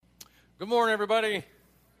Good morning, everybody.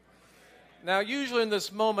 Now, usually in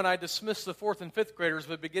this moment, I dismiss the 4th and 5th graders,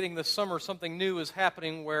 but beginning this summer, something new is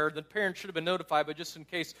happening where the parents should have been notified, but just in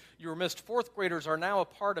case you were missed, 4th graders are now a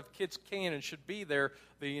part of Kids Can and should be there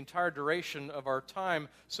the entire duration of our time.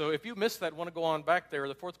 So if you missed that, want to go on back there,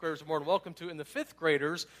 the 4th graders are more than welcome to. And the 5th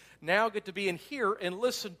graders now get to be in here and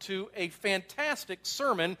listen to a fantastic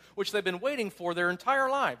sermon, which they've been waiting for their entire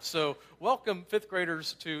lives. So welcome, 5th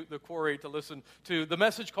graders, to the quarry to listen to the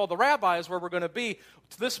message called The Rabbi is where we're going to be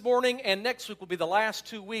this morning, and next week will be the last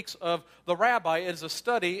 2 weeks of The Rabbi. It is a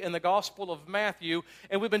study in the Gospel of Matthew,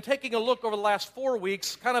 and we've been taking a look over the last 4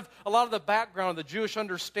 weeks, kind of a lot of the background, the Jewish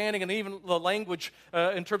understanding, and even the language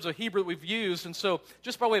in terms of Hebrew that we've used. And so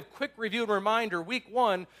just by way of quick review and reminder, week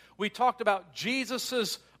 1, we talked about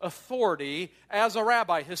Jesus' authority as a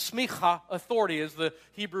rabbi. His smicha, authority, is the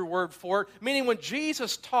Hebrew word for it. Meaning when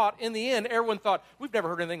Jesus taught, in the end, everyone thought, we've never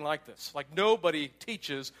heard anything like this. Like nobody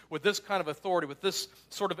teaches with this kind of authority, with this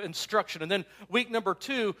sort of instruction. And then week number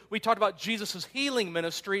 2, we talked about Jesus' healing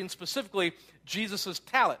ministry, and specifically Jesus'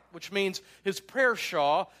 talent, which means his prayer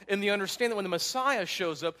shawl, in the understanding that when the Messiah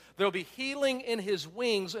shows up, there will be healing in his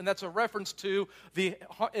wings, and that's a reference to the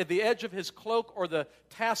edge of his cloak or the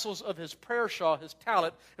tassels of his prayer shawl, his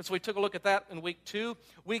talent. And so we took a look at that in week 2.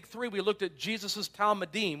 Week 3, we looked at Jesus'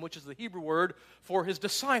 talmidim, which is the Hebrew word for his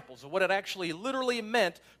disciples, and what it actually literally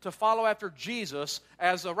meant to follow after Jesus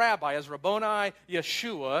as a rabbi, as Rabboni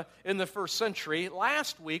Yeshua in the first century.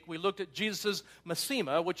 Last week, we looked at Jesus'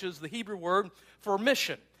 mesima, which is the Hebrew word for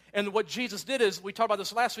mission. And what Jesus did is, we talked about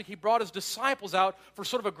this last week, he brought his disciples out for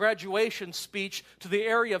sort of a graduation speech to the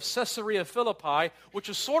area of Caesarea Philippi, which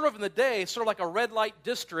is sort of in the day, sort of like a red light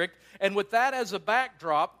district. And with that as a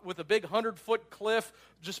backdrop, with a big 100-foot cliff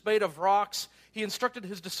just made of rocks, he instructed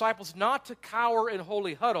his disciples not to cower in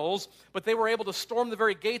holy huddles, but they were able to storm the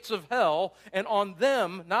very gates of hell, and on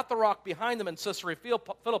them, not the rock behind them in Caesarea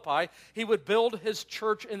Philippi, he would build his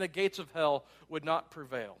church, and the gates of hell would not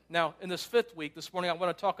prevail. Now, in this 5th week, this morning, I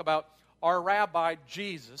want to talk about our Rabbi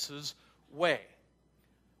Jesus' way,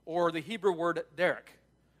 or the Hebrew word derek.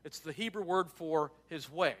 It's the Hebrew word for his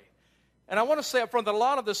way. And I want to say up front that a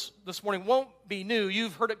lot of this morning won't be new.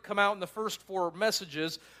 You've heard it come out in the first 4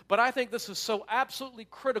 messages, but I think this is so absolutely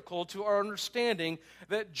critical to our understanding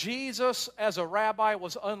that Jesus as a rabbi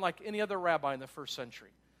was unlike any other rabbi in the first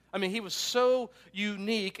century. I mean, he was so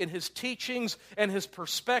unique in his teachings and his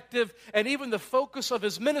perspective and even the focus of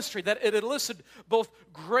his ministry that it elicited both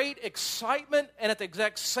great excitement and at the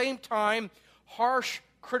exact same time harsh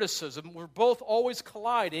criticism. We're both always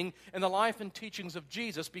colliding in the life and teachings of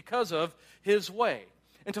Jesus because of his way.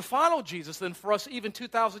 And to follow Jesus, then, for us, even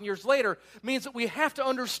 2,000 years later, means that we have to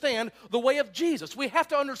understand the way of Jesus. We have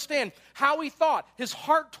to understand how he thought, his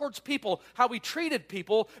heart towards people, how he treated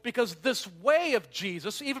people, because this way of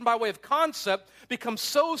Jesus, even by way of concept, becomes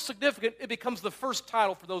so significant, it becomes the first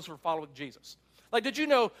title for those who are following Jesus. Like, did you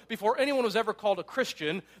know, before anyone was ever called a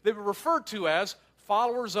Christian, they were referred to as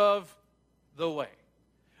followers of the way?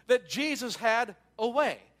 That Jesus had a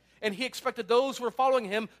way, and he expected those who were following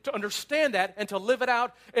him to understand that and to live it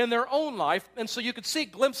out in their own life. And so you could see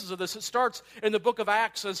glimpses of this. It starts in the book of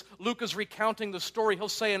Acts as Luke is recounting the story. He'll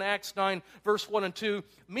say in Acts 9, verse 1 and 2,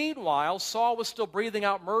 "Meanwhile, Saul was still breathing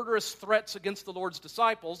out murderous threats against the Lord's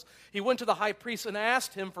disciples. He went to the high priest and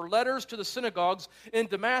asked him for letters to the synagogues in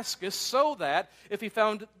Damascus, so that if he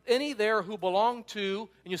found any there who belonged to,"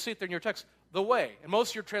 and you see it there in your text, "the way." And most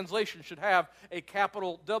of your translations should have a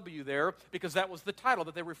capital W there because that was the title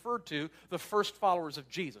that they referred to the first followers of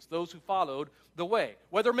Jesus, those who followed the way,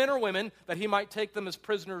 whether men or women, that he might take them as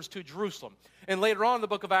prisoners to Jerusalem. And later on in the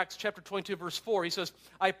book of Acts, chapter 22, verse 4, he says,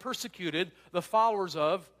 "I persecuted the followers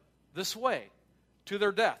of this way to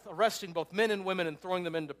their death, arresting both men and women and throwing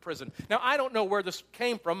them into prison." Now, I don't know where this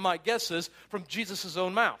came from. My guess is from Jesus'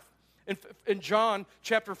 own mouth. In John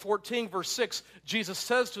chapter 14, verse 6, Jesus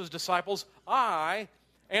says to his disciples, "I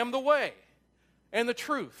am the way and the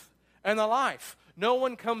truth and the life. No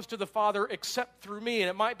one comes to the Father except through me." And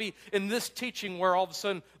it might be in this teaching where all of a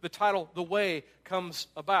sudden the title, "The Way," comes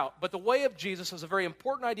about. But the way of Jesus is a very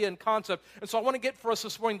important idea and concept. And so I want to get for us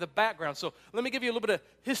this morning the background. So let me give you a little bit of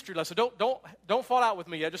history lesson. Don't fall out with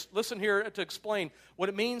me yet. Just listen here to explain what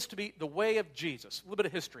it means to be the way of Jesus. A little bit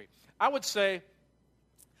of history. I would say,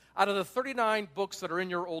 out of the 39 books that are in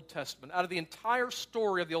your Old Testament, out of the entire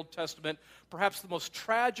story of the Old Testament, perhaps the most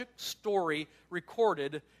tragic story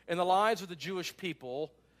recorded in the lives of the Jewish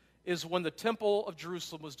people is when the Temple of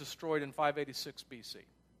Jerusalem was destroyed in 586 BC.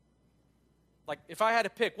 like if I had to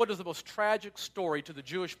pick, what is the most tragic story to the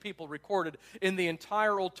Jewish people recorded in the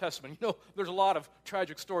entire Old Testament? You know, there's a lot of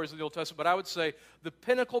tragic stories in the Old Testament, but I would say the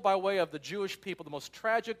pinnacle by way of the Jewish people, the most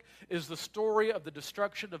tragic is the story of the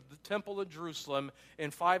destruction of the temple in Jerusalem in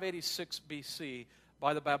 586 BC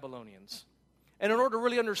by the Babylonians. And in order to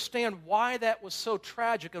really understand why that was so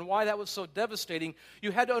tragic and why that was so devastating,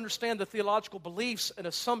 you had to understand the theological beliefs and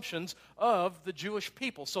assumptions of the Jewish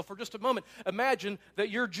people. So for just a moment, imagine that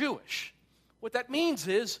you're Jewish. What that means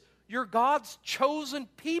is you're God's chosen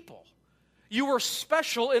people. You were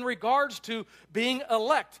special in regards to being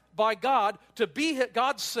elect by God to be,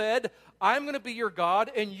 God said, I'm going to be your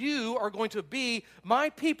God, and you are going to be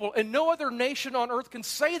my people. And no other nation on earth can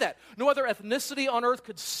say that. No other ethnicity on earth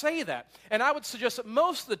could say that. And I would suggest that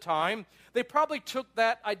most of the time, they probably took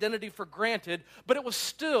that identity for granted, but it was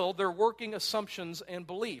still their working assumptions and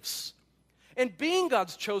beliefs. And being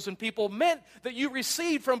God's chosen people meant that you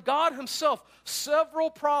received from God himself several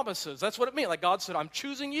promises. That's what it meant. Like God said, I'm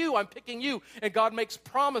choosing you, I'm picking you. And God makes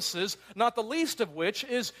promises, not the least of which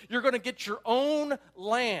is you're going to get your own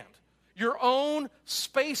land. Your own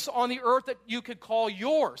space on the earth that you could call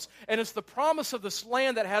yours. And it's the promise of this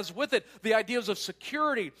land that has with it the ideas of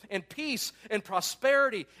security and peace and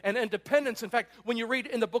prosperity and independence. In fact, when you read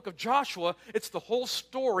in the book of Joshua, it's the whole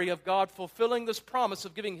story of God fulfilling this promise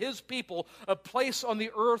of giving his people a place on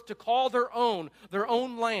the earth to call their own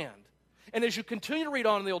land. And as you continue to read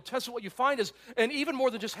on in the Old Testament, what you find is, and even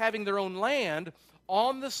more than just having their own land,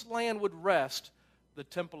 on this land would rest the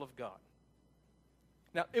temple of God.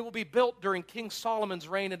 Now, it will be built during King Solomon's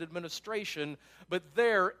reign and administration, but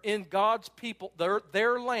there in God's people,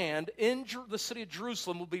 their land, in the city of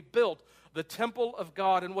Jerusalem, will be built the temple of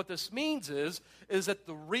God. And what this means is that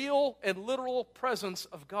the real and literal presence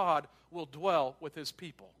of God will dwell with his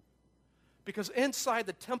people. Because inside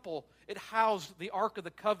the temple, it housed the Ark of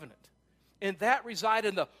the Covenant. And that resided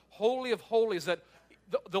in the Holy of Holies, that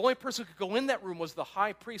the only person who could go in that room was the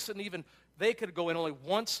high priest, and even they could go in only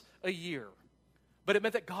once a year. But it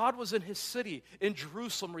meant that God was in his city, in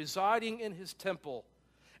Jerusalem, residing in his temple.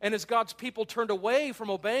 And as God's people turned away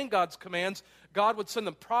from obeying God's commands, God would send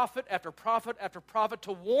them prophet after prophet after prophet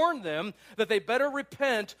to warn them that they better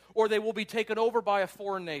repent or they will be taken over by a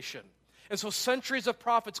foreign nation. And so centuries of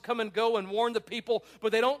prophets come and go and warn the people,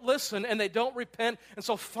 but they don't listen and they don't repent. And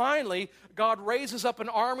so finally, God raises up an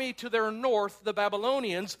army to their north, the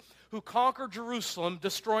Babylonians, who conquer Jerusalem,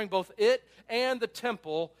 destroying both it and the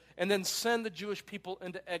temple, and then send the Jewish people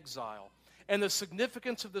into exile. And the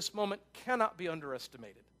significance of this moment cannot be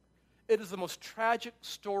underestimated. It is the most tragic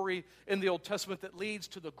story in the Old Testament that leads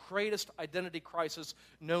to the greatest identity crisis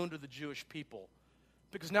known to the Jewish people.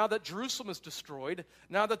 Because now that Jerusalem is destroyed,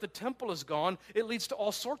 now that the temple is gone, it leads to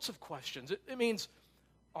all sorts of questions. It means,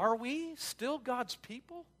 are we still God's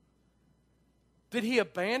people? Did he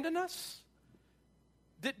abandon us?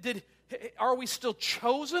 Are we still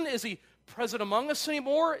chosen? Is he present among us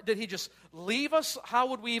anymore? Did he just leave us? How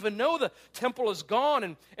would we even know the temple is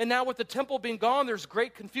gone? And now with the temple being gone, there's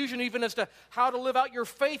great confusion even as to how to live out your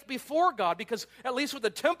faith before God, because at least with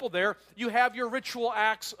the temple there, you have your ritual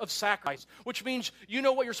acts of sacrifice, which means you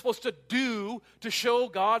know what you're supposed to do to show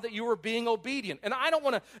God that you are being obedient. And I don't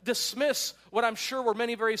want to dismiss what I'm sure were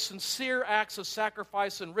many very sincere acts of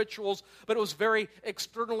sacrifice and rituals, but it was very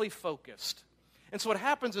externally focused. And so what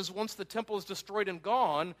happens is once the temple is destroyed and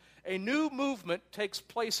gone, a new movement takes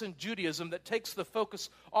place in Judaism that takes the focus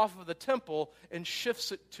off of the temple and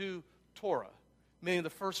shifts it to Torah, meaning the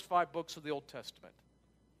first 5 books of the Old Testament.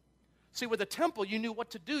 See, with the temple, you knew what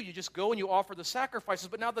to do. You just go and you offer the sacrifices.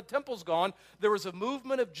 But now the temple's gone, there was a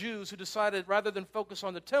movement of Jews who decided, rather than focus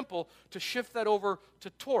on the temple, to shift that over to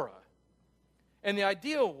Torah. And the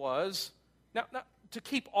idea was now to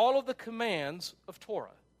keep all of the commands of Torah.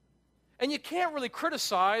 And you can't really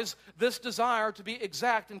criticize this desire to be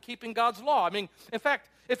exact in keeping God's law. I mean, in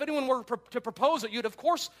fact, if anyone were to propose it, you'd of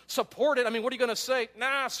course support it. I mean, what are you going to say?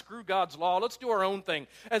 Nah, screw God's law. Let's do our own thing.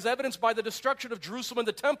 As evidenced by the destruction of Jerusalem and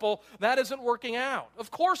the temple, that isn't working out.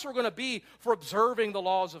 Of course we're going to be for observing the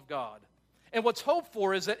laws of God. And what's hoped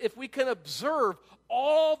for is that if we can observe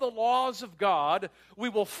all the laws of God, we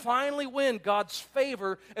will finally win God's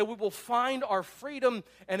favor and we will find our freedom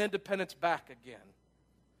and independence back again.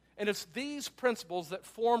 And it's these principles that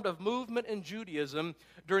formed a movement in Judaism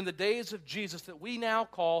during the days of Jesus that we now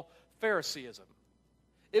call Phariseeism.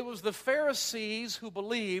 It was the Pharisees who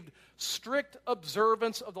believed strict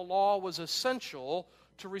observance of the law was essential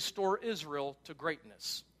to restore Israel to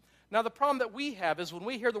greatness. Now, the problem that we have is when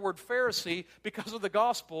we hear the word Pharisee, because of the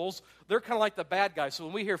Gospels, they're kind of like the bad guys. So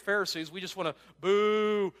when we hear Pharisees, we just want to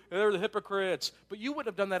boo, they're the hypocrites. But you wouldn't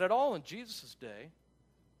have done that at all in Jesus' day.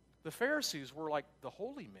 The Pharisees were like the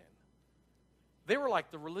holy men. They were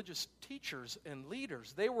like the religious teachers and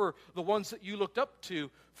leaders. They were the ones that you looked up to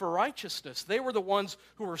for righteousness. They were the ones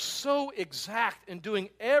who were so exact in doing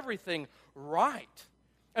everything right.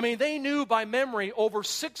 I mean, they knew by memory over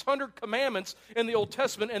 600 commandments in the Old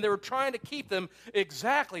Testament, and they were trying to keep them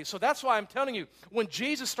exactly. So that's why I'm telling you, when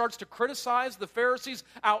Jesus starts to criticize the Pharisees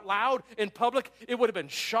out loud in public, it would have been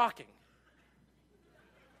shocking.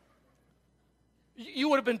 You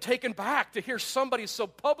would have been taken back to hear somebody so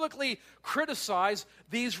publicly criticize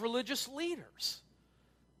these religious leaders.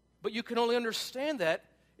 But you can only understand that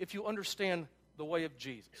if you understand the way of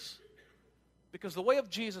Jesus. Because the way of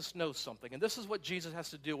Jesus knows something, and this is what Jesus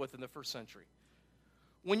has to deal with in the first century.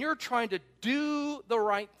 When you're trying to do the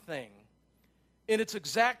right thing in its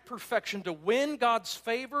exact perfection to win God's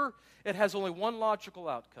favor, it has only one logical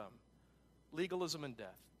outcome: legalism and death.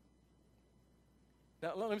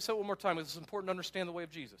 Now, let me say it one more time, because it's important to understand the way of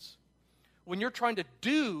Jesus. When you're trying to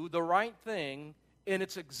do the right thing in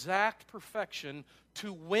its exact perfection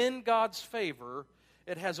to win God's favor,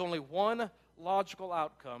 it has only one logical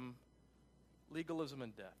outcome: legalism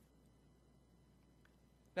and death.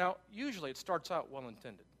 Now, usually it starts out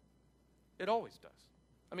well-intended. It always does.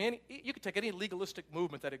 I mean, you could take any legalistic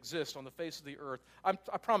movement that exists on the face of the earth. I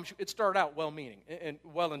promise you, it started out well-meaning and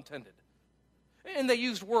well-intended. And they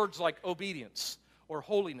used words like obedience, or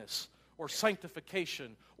holiness, or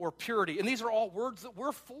sanctification, or purity. And these are all words that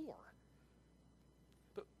we're for.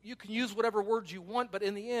 But you can use whatever words you want, but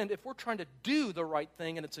in the end, if we're trying to do the right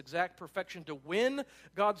thing in its exact perfection to win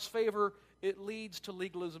God's favor, it leads to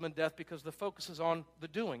legalism and death, because the focus is on the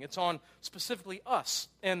doing. It's on specifically us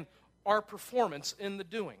and our performance in the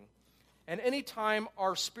doing. And anytime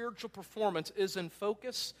our spiritual performance is in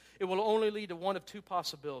focus, it will only lead to one of two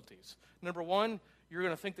possibilities. Number one, you're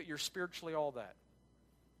going to think that you're spiritually all that.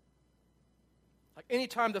 Like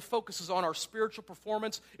anytime the focus is on our spiritual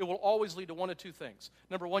performance, it will always lead to one of two things.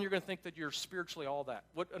 Number one, you're going to think that you're spiritually all that.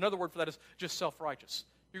 Another word for that is just self-righteous.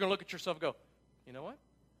 You're going to look at yourself and go, you know what?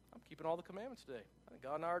 I'm keeping all the commandments today. I think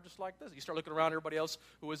God and I are just like this. You start looking around at everybody else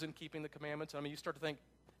who isn't keeping the commandments. I mean, you start to think,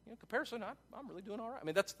 comparison, I'm really doing all right. I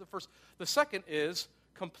mean, that's the first. The second is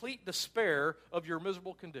complete despair of your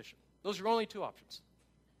miserable condition. Those are your only two options.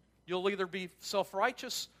 You'll either be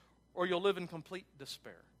self-righteous or you'll live in complete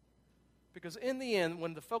despair. Because in the end,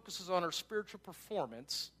 when the focus is on our spiritual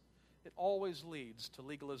performance, it always leads to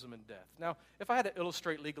legalism and death. Now, if I had to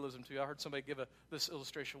illustrate legalism to you, I heard somebody give this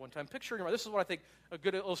illustration one time. Picture in your mind, this is what I think a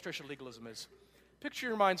good illustration of legalism is. Picture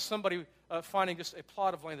in your mind somebody finding just a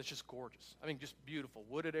plot of land that's just gorgeous. I mean, just beautiful.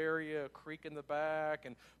 Wooded area, a creek in the back,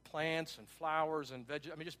 and plants and flowers and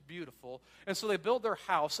vegetables. I mean, just beautiful. And so they build their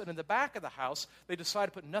house, and in the back of the house, they decide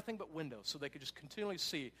to put nothing but windows so they could just continually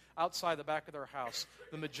see outside the back of their house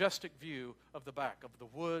the majestic view of the back, of the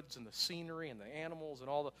woods and the scenery and the animals and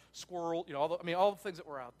all the squirrel, all the things that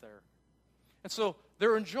were out there. And so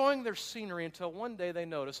they're enjoying their scenery until one day they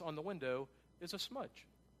notice on the window is a smudge.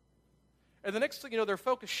 And the next thing you know, their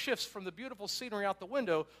focus shifts from the beautiful scenery out the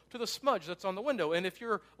window to the smudge that's on the window. And if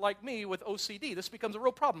you're like me with OCD, this becomes a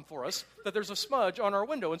real problem for us, that there's a smudge on our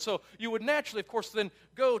window. And so you would naturally, of course, then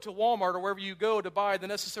go to Walmart or wherever you go to buy the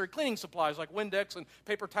necessary cleaning supplies like Windex and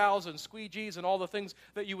paper towels and squeegees and all the things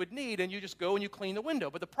that you would need, and you just go and you clean the window.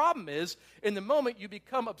 But the problem is, in the moment you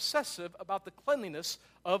become obsessive about the cleanliness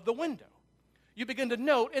of the window. You begin to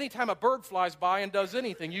note anytime a bird flies by and does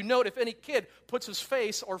anything. You note if any kid puts his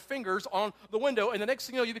face or fingers on the window, and the next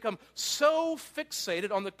thing you know, you become so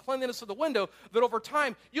fixated on the cleanliness of the window that over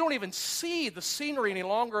time, you don't even see the scenery any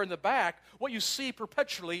longer in the back. What you see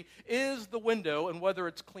perpetually is the window and whether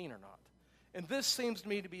it's clean or not. And this seems to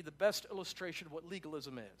me to be the best illustration of what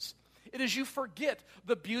legalism is. It is you forget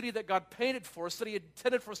the beauty that God painted for us, that He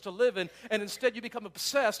intended for us to live in, and instead you become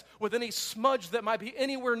obsessed with any smudge that might be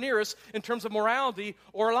anywhere near us in terms of morality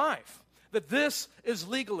or life. That this is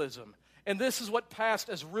legalism. And this is what passed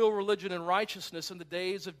as real religion and righteousness in the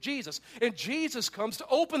days of Jesus. And Jesus comes to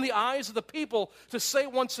open the eyes of the people to say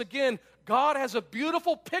once again, God has a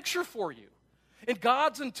beautiful picture for you. And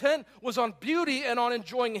God's intent was on beauty and on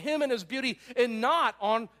enjoying Him and His beauty and not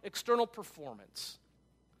on external performance.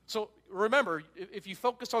 So remember, if you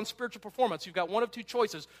focus on spiritual performance, you've got one of two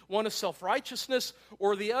choices. One is self-righteousness,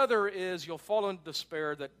 or the other is you'll fall into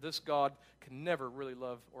despair that this God can never really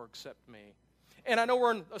love or accept me. And I know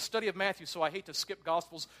we're in a study of Matthew, so I hate to skip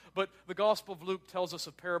Gospels, but the Gospel of Luke tells us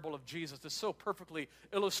a parable of Jesus that so perfectly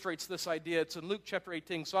illustrates this idea. It's in Luke chapter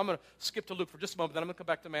 18, so I'm going to skip to Luke for just a moment, then I'm going to come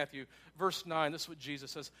back to Matthew. Verse 9, this is what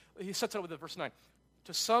Jesus says. He sets it up with verse 9.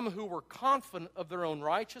 To some who were confident of their own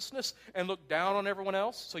righteousness and looked down on everyone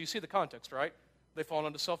else. So you see the context, right? They fall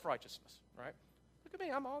into self-righteousness, right? Look at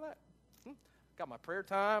me, I'm all that. Got my prayer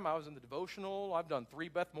time. I was in the devotional. I've done 3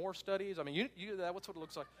 Beth Moore studies. I mean, that's what it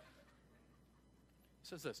looks like. It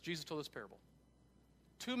says this. Jesus told this parable.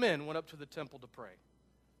 2 men went up to the temple to pray.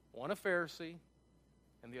 One a Pharisee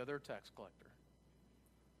and the other a tax collector.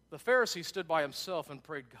 The Pharisee stood by himself and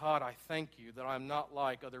prayed, God, I thank you that I'm not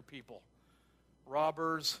like other people.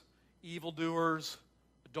 Robbers, evildoers,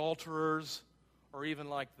 adulterers, or even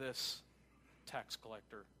like this tax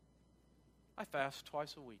collector. I fast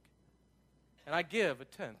twice a week, and I give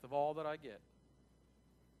 1/10 of all that I get.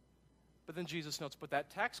 But then Jesus notes, but that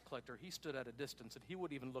tax collector, he stood at a distance, and he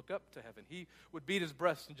wouldn't even look up to heaven. He would beat his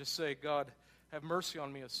breast and just say, God, have mercy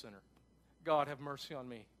on me, a sinner. God, have mercy on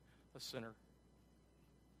me, a sinner.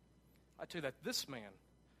 I tell you that this man,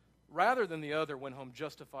 rather than the other, went home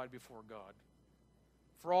justified before God.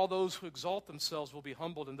 For all those who exalt themselves will be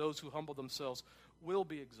humbled, and those who humble themselves will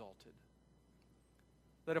be exalted.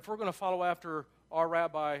 That if we're going to follow after our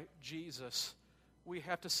Rabbi Jesus, we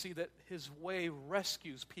have to see that his way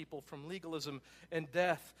rescues people from legalism and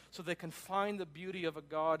death so they can find the beauty of a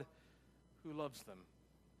God who loves them.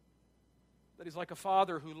 That he's like a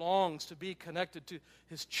father who longs to be connected to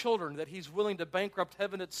his children, that he's willing to bankrupt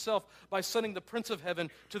heaven itself by sending the Prince of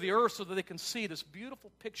Heaven to the earth so that they can see this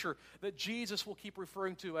beautiful picture that Jesus will keep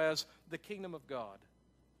referring to as the kingdom of God.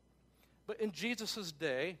 But in Jesus'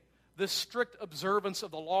 day, this strict observance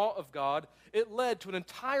of the law of God, it led to an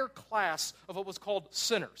entire class of what was called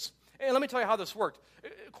sinners. And let me tell you how this worked.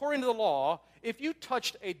 According to the law, if you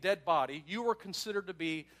touched a dead body, you were considered to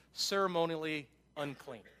be ceremonially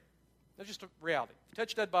unclean. That's just a reality. If you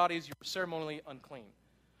touch dead bodies, you're ceremonially unclean.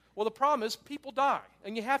 Well, the problem is people die,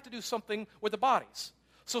 and you have to do something with the bodies.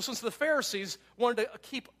 So since the Pharisees wanted to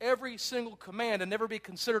keep every single command and never be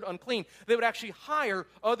considered unclean, they would actually hire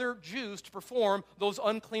other Jews to perform those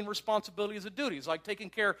unclean responsibilities and duties, like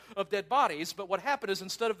taking care of dead bodies. But what happened is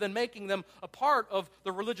instead of then making them a part of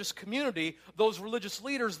the religious community, those religious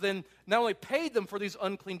leaders then not only paid them for these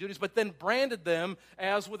unclean duties, but then branded them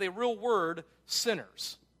as, with a real word,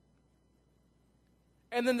 sinners.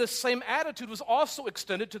 And then the same attitude was also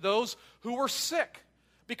extended to those who were sick.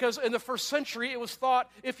 Because in the first century, it was thought,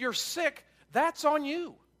 if you're sick, that's on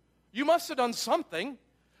you. You must have done something.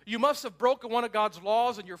 You must have broken one of God's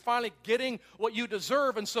laws, and you're finally getting what you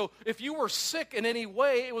deserve. And so if you were sick in any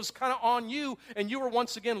way, it was kind of on you, and you were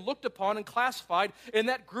once again looked upon and classified in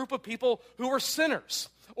that group of people who were sinners,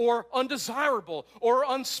 or undesirable, or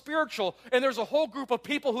unspiritual. And there's a whole group of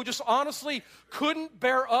people who just honestly couldn't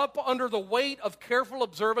bear up under the weight of careful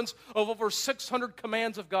observance of over 600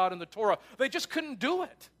 commands of God in the Torah. They just couldn't do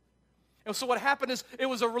it. And so what happened is it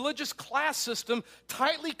was a religious class system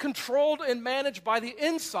tightly controlled and managed by the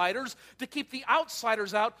insiders to keep the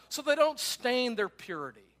outsiders out so they don't stain their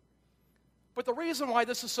purity. But the reason why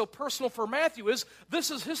this is so personal for Matthew is this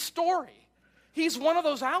is his story. He's one of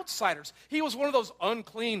those outsiders. He was one of those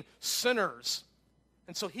unclean sinners.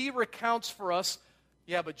 And so he recounts for us,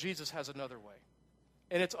 yeah, but Jesus has another way.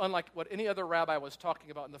 And it's unlike what any other rabbi was talking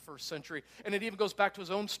about in the first century. And it even goes back to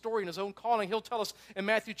his own story and his own calling. He'll tell us in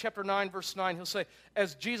Matthew chapter 9, verse 9, he'll say,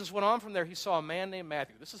 as Jesus went on from there, he saw a man named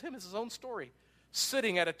Matthew. This is him, it's his own story,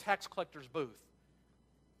 sitting at a tax collector's booth.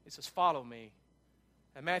 He says, follow me.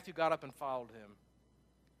 And Matthew got up and followed him.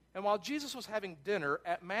 And while Jesus was having dinner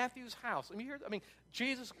at Matthew's house,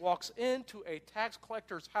 Jesus walks into a tax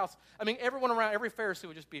collector's house. Everyone around, every Pharisee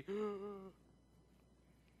would just be,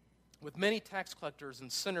 with many tax collectors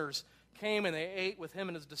and sinners came and they ate with him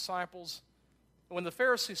and his disciples. And when the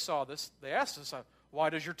Pharisees saw this, they asked us, why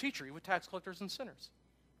does your teacher eat with tax collectors and sinners?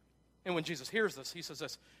 And when Jesus hears this, he says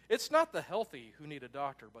this, it's not the healthy who need a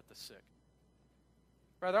doctor, but the sick.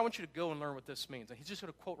 Rather, I want you to go and learn what this means. And he's just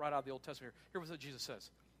going to quote right out of the Old Testament here. Here's what Jesus says.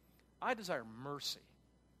 I desire mercy,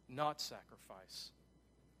 not sacrifice.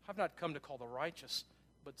 I've not come to call the righteous,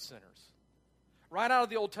 but sinners. Right out of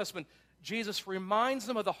the Old Testament, Jesus reminds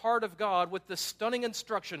them of the heart of God with this stunning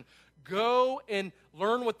instruction. Go and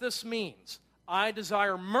learn what this means. I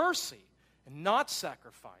desire mercy and not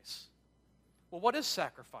sacrifice. Well, what is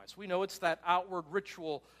sacrifice? We know it's that outward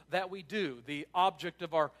ritual that we do, the object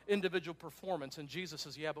of our individual performance. And Jesus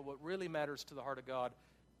says, yeah, but what really matters to the heart of God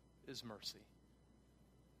is mercy.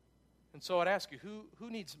 And so I'd ask you, who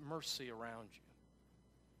needs mercy around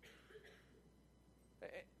you?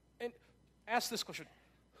 And ask this question.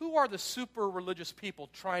 Who are the super religious people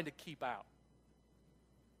trying to keep out?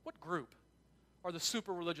 What group are the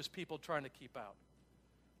super religious people trying to keep out?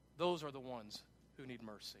 Those are the ones who need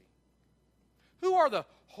mercy. Who are the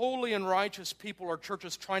holy and righteous people or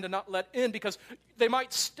churches trying to not let in because they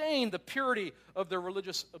might stain the purity of their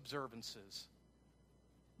religious observances?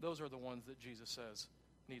 Those are the ones that Jesus says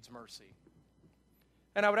needs mercy.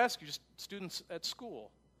 And I would ask you, just students at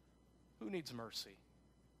school, who needs mercy?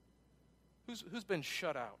 Who's been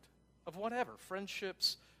shut out of whatever,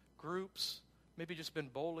 friendships, groups, maybe just been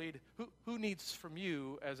bullied? Who needs from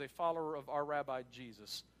you, as a follower of our Rabbi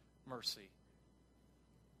Jesus, mercy?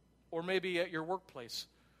 Or maybe at your workplace,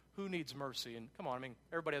 who needs mercy? And come on, I mean,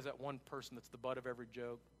 everybody has that one person that's the butt of every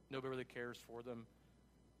joke. Nobody really cares for them.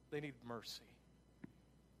 They need mercy.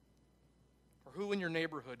 Or who in your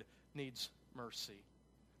neighborhood needs mercy?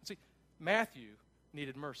 See, Matthew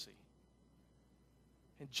needed mercy.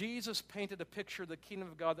 And Jesus painted a picture of the kingdom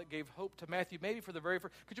of God that gave hope to Matthew, maybe for the very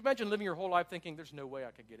first. Could you imagine living your whole life thinking, there's no way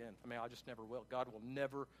I could get in? I mean, I just never will. God will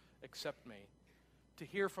never accept me. To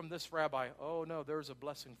hear from this rabbi, oh no, there's a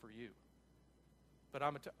blessing for you. But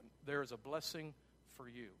there is a blessing for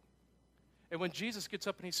you. And when Jesus gets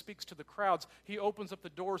up and he speaks to the crowds, he opens up the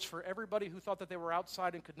doors for everybody who thought that they were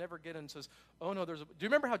outside and could never get in and says, oh no, do you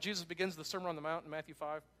remember how Jesus begins the Sermon on the Mount in Matthew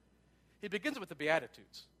 5? He begins it with the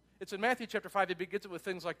Beatitudes. It's in Matthew chapter 5, he begins it with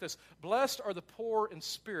things like this. Blessed are the poor in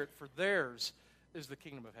spirit, for theirs is the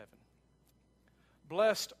kingdom of heaven.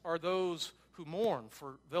 Blessed are those who mourn,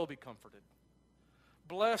 for they'll be comforted.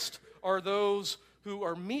 Blessed are those who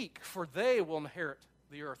are meek, for they will inherit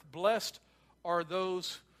the earth. Blessed are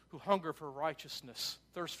those who hunger for righteousness,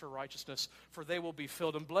 thirst for righteousness, for they will be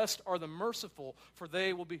filled. And blessed are the merciful, for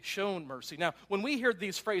they will be shown mercy. Now, when we hear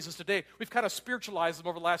these phrases today, we've kind of spiritualized them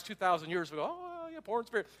over the last 2,000 years. We go, oh, yeah, poor in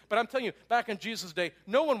spirit. But I'm telling you, back in Jesus' day,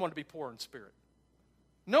 no one wanted to be poor in spirit.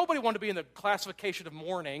 Nobody wanted to be in the classification of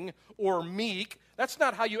mourning or meek. That's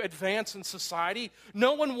not how you advance in society.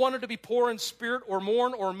 No one wanted to be poor in spirit or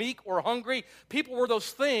mourn or meek or hungry. People were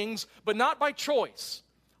those things, but not by choice.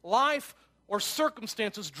 Life or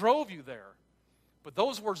circumstances drove you there. But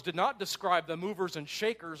those words did not describe the movers and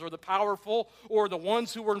shakers or the powerful or the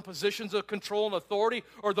ones who were in positions of control and authority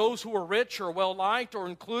or those who were rich or well-liked or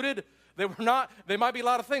included. They might be a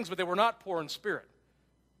lot of things, but they were not poor in spirit.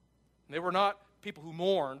 They were not people who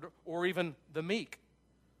mourned or even the meek.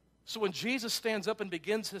 So when Jesus stands up and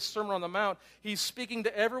begins his Sermon on the Mount, he's speaking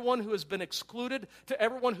to everyone who has been excluded, to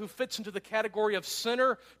everyone who fits into the category of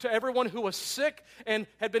sinner, to everyone who was sick and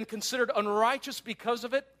had been considered unrighteous because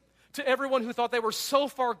of it, to everyone who thought they were so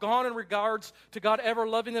far gone in regards to God ever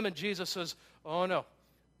loving them. And Jesus says, oh no,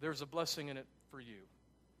 there's a blessing in it for you.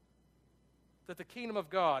 That the kingdom of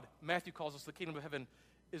God, Matthew calls us the kingdom of heaven,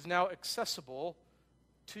 is now accessible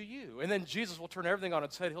to you. And then Jesus will turn everything on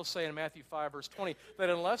its head. He'll say in Matthew 5, verse 20, that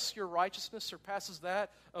unless your righteousness surpasses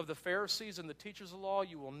that of the Pharisees and the teachers of the law,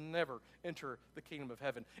 you will never enter the kingdom of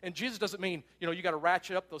heaven. And Jesus doesn't mean, you got to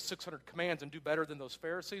ratchet up those 600 commands and do better than those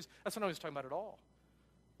Pharisees. That's not what he's talking about at all.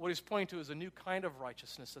 What he's pointing to is a new kind of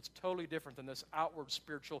righteousness that's totally different than this outward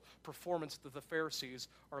spiritual performance that the Pharisees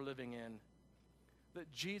are living in. That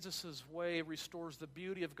Jesus' way restores the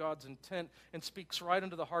beauty of God's intent and speaks right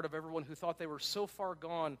into the heart of everyone who thought they were so far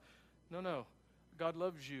gone. No, God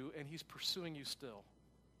loves you and he's pursuing you still.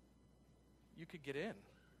 You could get in.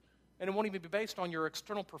 And it won't even be based on your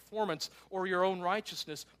external performance or your own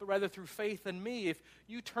righteousness, but rather through faith in me. If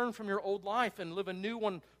you turn from your old life and live a new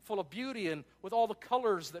one full of beauty and with all the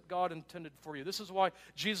colors that God intended for you. This is why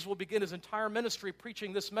Jesus will begin his entire ministry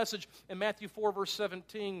preaching this message in Matthew 4, verse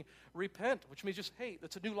 17, repent, which means just, hey,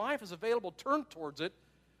 that's a new life is available, turn towards it,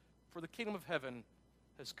 for the kingdom of heaven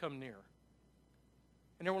has come near.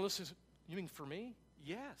 And everyone listens, you mean for me?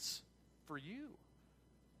 Yes, for you.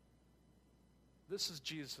 This is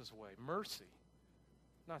Jesus' way, mercy,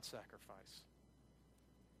 not sacrifice.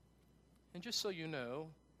 And just so you know,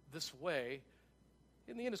 this way,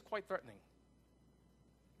 in the end, is quite threatening.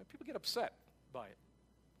 And people get upset by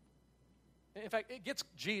it. In fact, it gets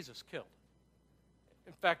Jesus killed.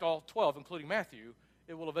 In fact, all 12, including Matthew,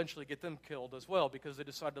 it will eventually get them killed as well because they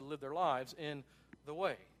decide to live their lives in the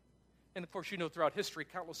way. And of course, throughout history,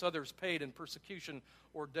 countless others paid in persecution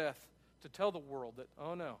or death to tell the world that,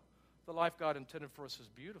 oh no, the life God intended for us is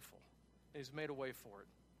beautiful, and he's made a way for it.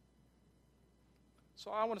 So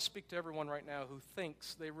I want to speak to everyone right now who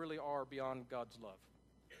thinks they really are beyond God's love.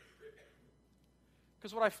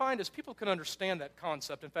 Because what I find is people can understand that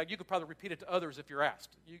concept. In fact, you could probably repeat it to others if you're asked.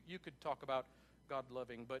 You could talk about God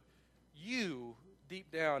loving, but you,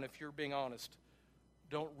 deep down, if you're being honest,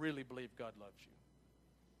 don't really believe God loves you.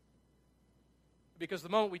 Because the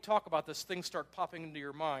moment we talk about this, things start popping into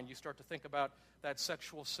your mind. You start to think about that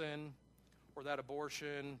sexual sin, or that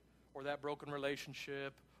abortion, or that broken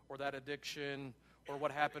relationship, or that addiction, or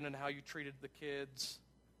what happened and how you treated the kids.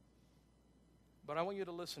 But I want you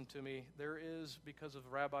to listen to me. There is, because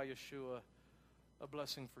of Rabbi Yeshua, a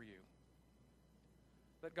blessing for you.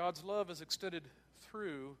 That God's love is extended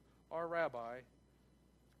through our rabbi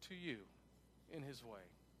to you in his way.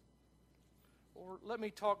 Or let me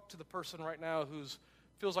talk to the person right now who's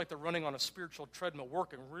feels like they're running on a spiritual treadmill,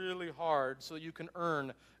 working really hard so you can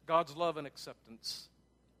earn God's love and acceptance.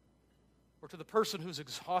 Or to the person who's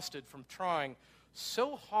exhausted from trying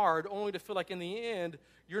so hard only to feel like in the end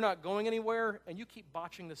you're not going anywhere and you keep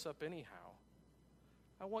botching this up anyhow.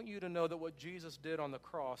 I want you to know that what Jesus did on the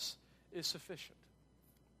cross is sufficient.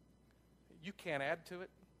 You can't add to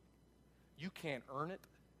it. You can't earn it.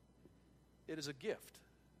 It is a gift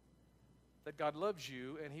that God loves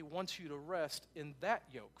you and he wants you to rest in that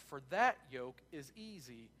yoke, for that yoke is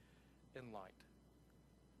easy and light.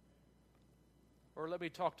 Or let me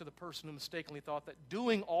talk to the person who mistakenly thought that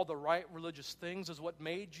doing all the right religious things is what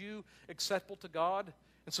made you acceptable to God,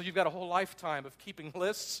 and so you've got a whole lifetime of keeping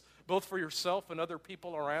lists, both for yourself and other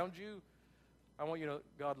people around you. I want you to know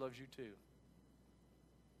God loves you too.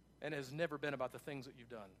 And it has never been about the things that you've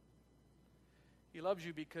done. He loves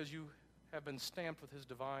you because you have been stamped with his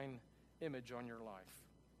divine image on your life.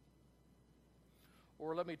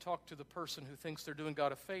 Or let me talk to the person who thinks they're doing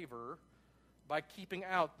God a favor by keeping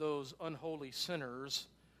out those unholy sinners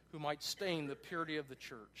who might stain the purity of the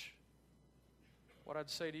church. What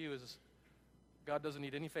I'd say to you is God doesn't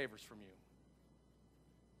need any favors from you.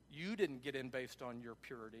 You didn't get in based on your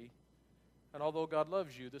purity. And although God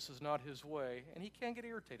loves you, this is not his way, and he can get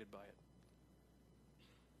irritated by it.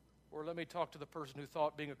 Or let me talk to the person who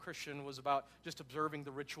thought being a Christian was about just observing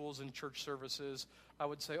the rituals in church services. I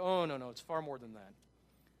would say, oh, no, it's far more than that.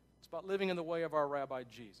 It's about living in the way of our Rabbi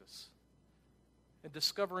Jesus and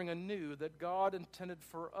discovering anew that God intended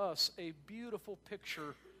for us a beautiful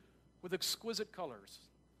picture with exquisite colors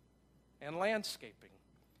and landscaping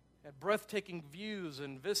and breathtaking views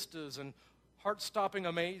and vistas and heart-stopping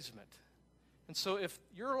amazement. And so if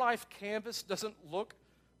your life canvas doesn't look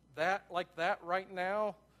like that right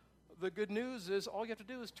now, the good news is all you have to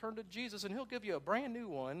do is turn to Jesus and he'll give you a brand new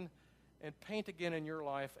one and paint again in your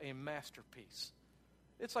life a masterpiece.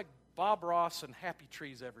 It's like Bob Ross and happy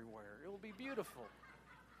trees everywhere. It will be beautiful.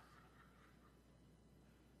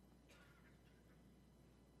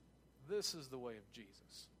 This is the way of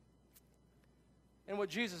Jesus. And what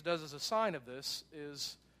Jesus does as a sign of this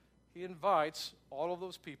is he invites all of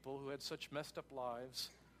those people who had such messed up lives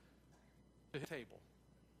to his table.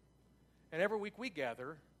 And every week we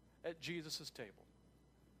gather at Jesus' table.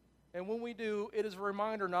 And when we do, it is a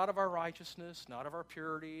reminder not of our righteousness, not of our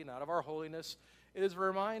purity, not of our holiness. It is a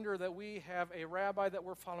reminder that we have a rabbi that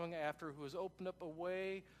we're following after who has opened up a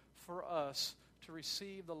way for us to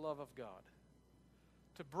receive the love of God,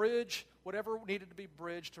 to bridge whatever needed to be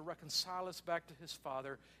bridged, to reconcile us back to his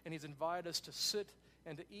Father, and he's invited us to sit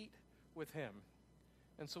and to eat with him.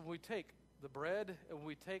 And so when we take the bread and when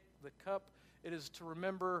we take the cup, it is to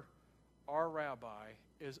remember our rabbi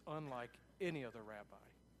is unlike any other rabbi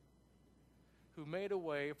who made a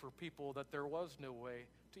way for people that there was no way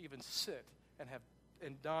to even sit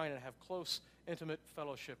and dine and have close, intimate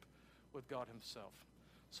fellowship with God himself.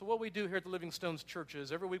 So what we do here at the Living Stones Church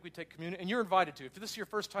is every week we take communion, and you're invited to. If this is your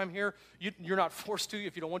first time here, you're not forced to.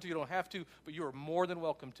 If you don't want to, you don't have to, but you are more than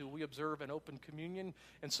welcome to. We observe an open communion,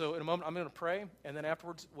 and so in a moment I'm going to pray, and then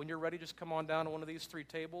afterwards, when you're ready, just come on down to one of these three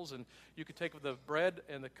tables, and you can take the bread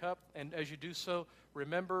and the cup, and as you do so,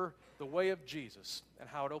 remember the way of Jesus and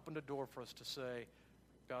how it opened a door for us to say,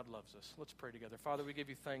 God loves us. Let's pray together. Father, we give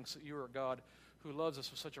you thanks that you are a God who loves us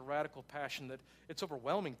with such a radical passion that it's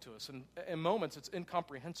overwhelming to us. And in moments, it's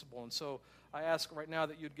incomprehensible. And so I ask right now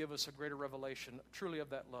that you'd give us a greater revelation truly of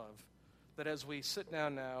that love, that as we sit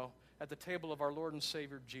down now at the table of our Lord and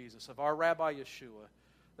Savior Jesus, of our Rabbi Yeshua,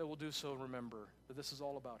 that we'll do so remember that this is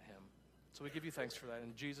all about him. So we give you thanks for that.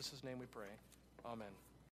 In Jesus' name we pray. Amen.